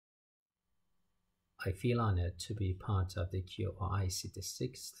I feel honored to be part of the QIC the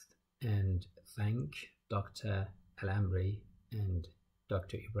 6th and thank Dr. Al-Amri and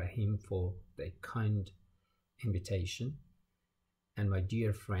Dr. Ibrahim for the kind invitation, and my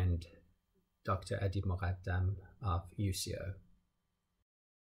dear friend Dr. Adib Muqaddam of UCO.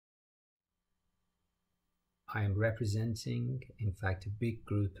 I am representing, in fact, a big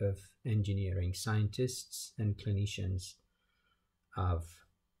group of engineering scientists and clinicians of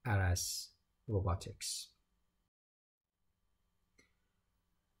ARASH Robotics.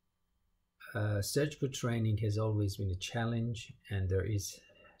 Surgical training has always been a challenge, and there is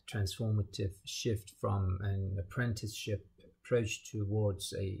a transformative shift from an apprenticeship approach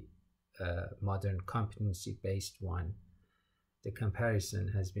towards a modern competency-based one. The comparison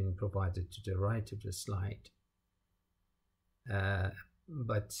has been provided to the right of the slide.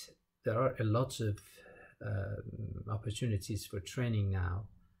 But there are a lot of opportunities for training now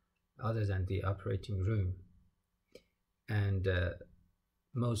other than the operating room, and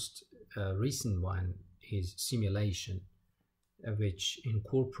most recent one is simulation, which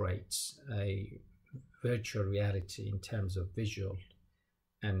incorporates a virtual reality in terms of visual,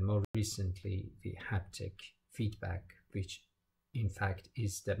 and more recently the haptic feedback, which in fact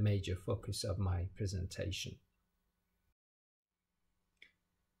is the major focus of my presentation.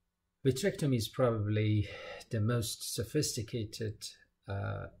 Vitrectomy is probably the most sophisticated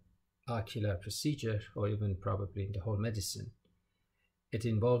ocular procedure, or even probably in the whole medicine. It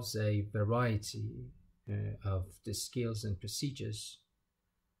involves a variety of the skills and procedures,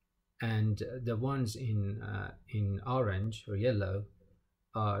 and the ones in orange or yellow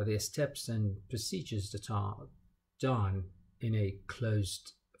are the steps and procedures that are done in a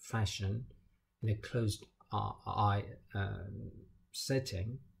closed fashion, in a closed eye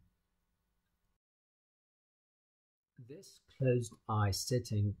setting. This closed eye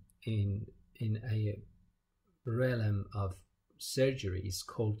setting in a realm of surgery is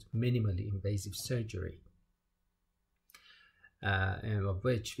called minimally invasive surgery, and of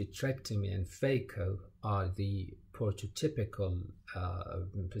which vitrectomy and phaco are the prototypical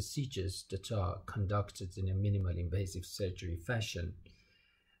procedures that are conducted in a minimally invasive surgery fashion.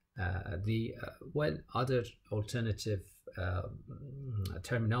 Other alternative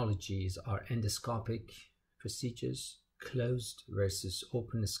terminologies are endoscopic procedures, closed versus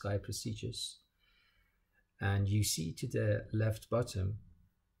open sky procedures. And you see to the left bottom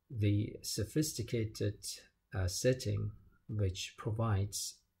the sophisticated setting which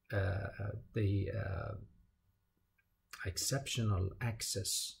provides the exceptional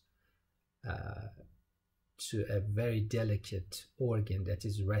access to a very delicate organ that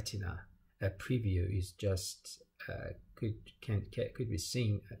is retina. A preview is just could be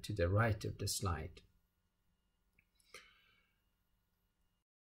seen to the right of the slide.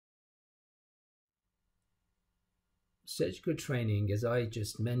 Surgical training, as I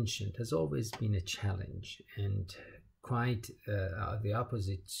just mentioned, has always been a challenge, and quite the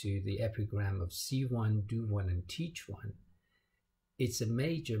opposite to the epigram of see one, do one, and teach one. It's a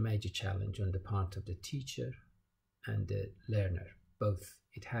major challenge on the part of the teacher and the learner, both.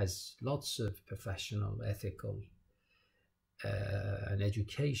 It has lots of professional, ethical, and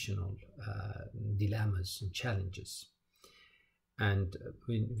educational dilemmas and challenges. And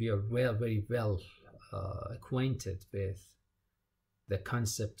we are very well acquainted with the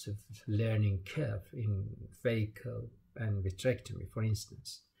concept of learning curve in phaco and vitrectomy, for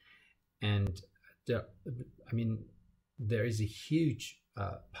instance. And there is a huge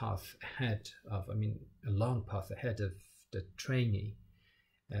path ahead of, a long path ahead of the trainee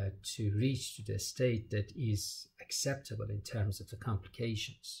to reach to the state that is acceptable in terms of the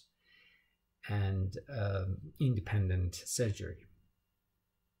complications and independent surgery.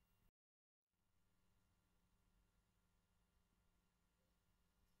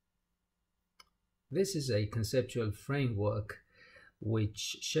 This is a conceptual framework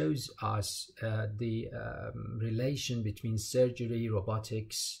which shows us the relation between surgery,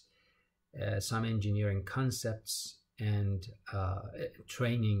 robotics, some engineering concepts, and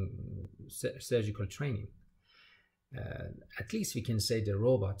surgical training. At least we can say the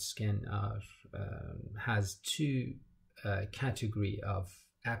robots has two category of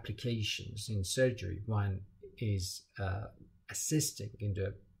applications in surgery. One is assisting in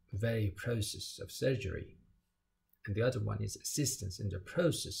the very process of surgery, and the other one is assistance in the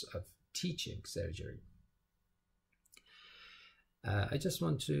process of teaching surgery. I just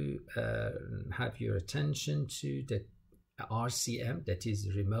want to have your attention to the RCM, that is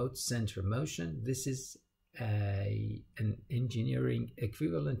remote center motion. This is an engineering,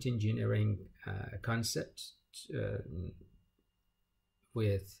 equivalent engineering concept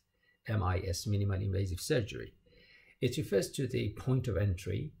with MIS, minimal invasive surgery. It refers to the point of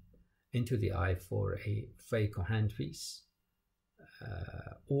entry into the eye for a phaco handpiece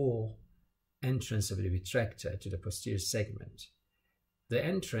or entrance of the vitrector to the posterior segment. The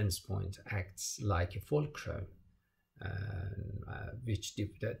entrance point acts like a fulcrum, that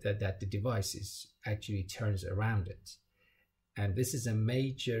the device actually turns around it. And this is a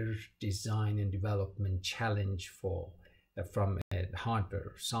major design and development challenge from a hardware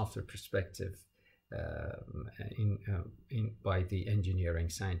or software perspective by the engineering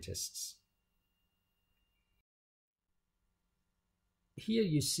scientists. Here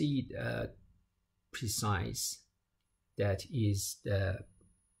you see Precise, that is the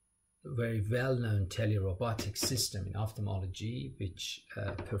very well-known telerobotic system in ophthalmology, which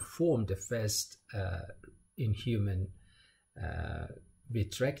performed the first in-human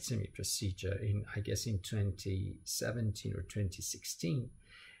vitrectomy procedure I guess in 2017 or 2016.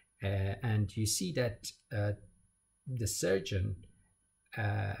 And you see that the surgeon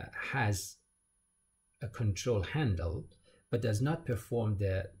has a control handle, but does not perform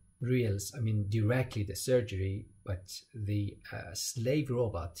directly the surgery, but the slave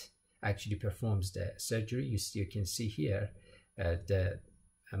robot actually performs the surgery. You can see here the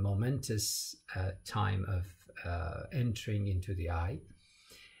momentous time of entering into the eye.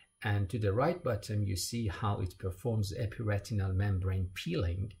 And to the right bottom, you see how it performs epiretinal membrane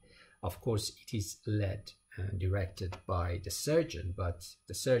peeling. Of course, it is led and directed by the surgeon, but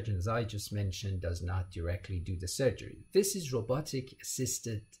the surgeon, as I just mentioned, does not directly do the surgery. This is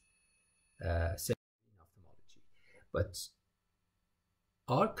robotic-assisted surgery in ophthalmology. But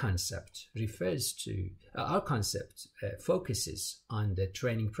our concept focuses on the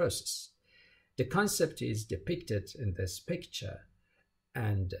training process. The concept is depicted in this picture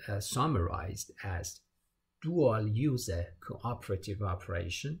and summarized as dual-user cooperative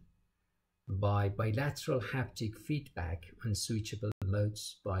operation by bilateral haptic feedback on switchable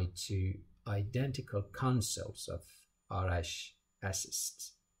modes by two identical consoles of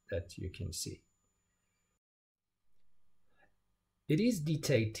ARASH-ASiST that you can see. It is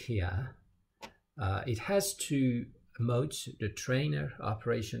detailed here. It has two modes, the trainer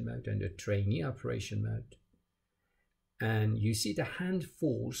operation mode and the trainee operation mode. And you see the hand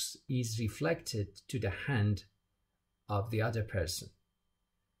force is reflected to the hand of the other person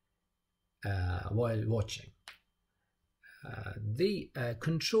while watching. The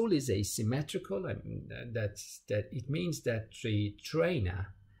control is asymmetrical. That it means that the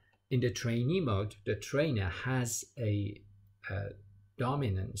trainer, in the trainee mode, the trainer has a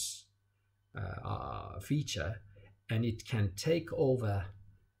dominance feature, and it can take over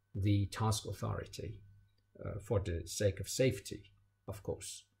the task authority for the sake of safety, of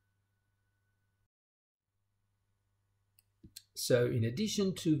course. So in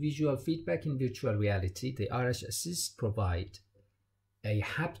addition to visual feedback in virtual reality, the ARASH-ASiST provide a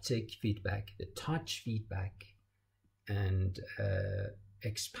haptic feedback, the touch feedback, and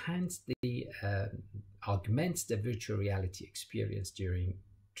augments the virtual reality experience during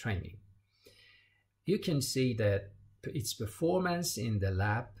training. You can see that its performance in the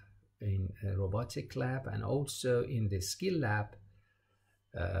lab, in a robotic lab, and also in the skill lab,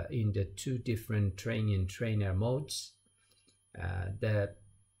 in the two different trainee and trainer modes. The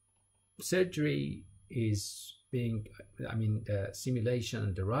surgery is the simulation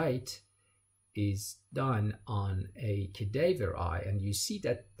on the right is done on a cadaver eye, and you see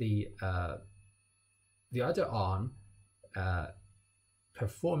that the other arm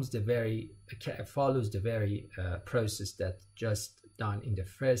follows the very process that just done in the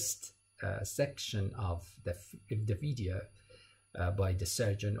first section of the video by the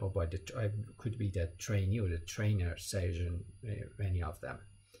surgeon, or by could be the trainee or the trainer surgeon, any of them.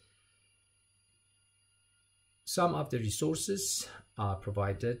 Some of the resources are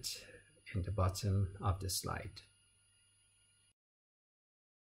provided in the bottom of the slide.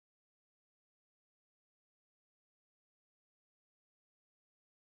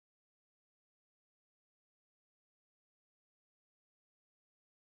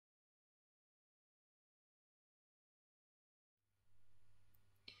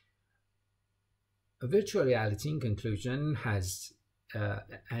 Virtual reality, in conclusion, has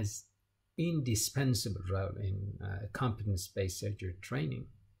indispensable role in competence-based surgery training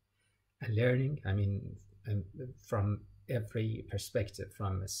and learning. From every perspective,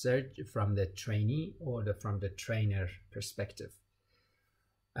 from the trainee or from the trainer perspective.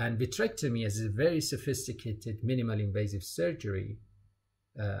 And vitrectomy, as a very sophisticated minimal invasive surgery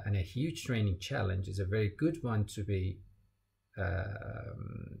and a huge training challenge, is a very good one to be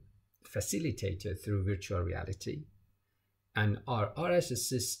facilitated through virtual reality. And our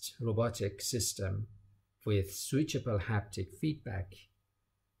ARASH-ASiST robotic system with switchable haptic feedback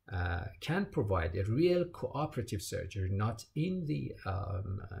can provide a real cooperative surgery, not in the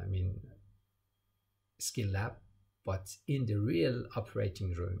skill lab, but in the real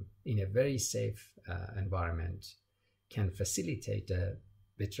operating room in a very safe environment, can facilitate the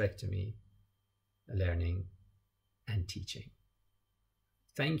vitrectomy learning and teaching.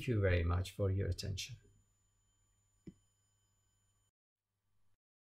 Thank you very much for your attention.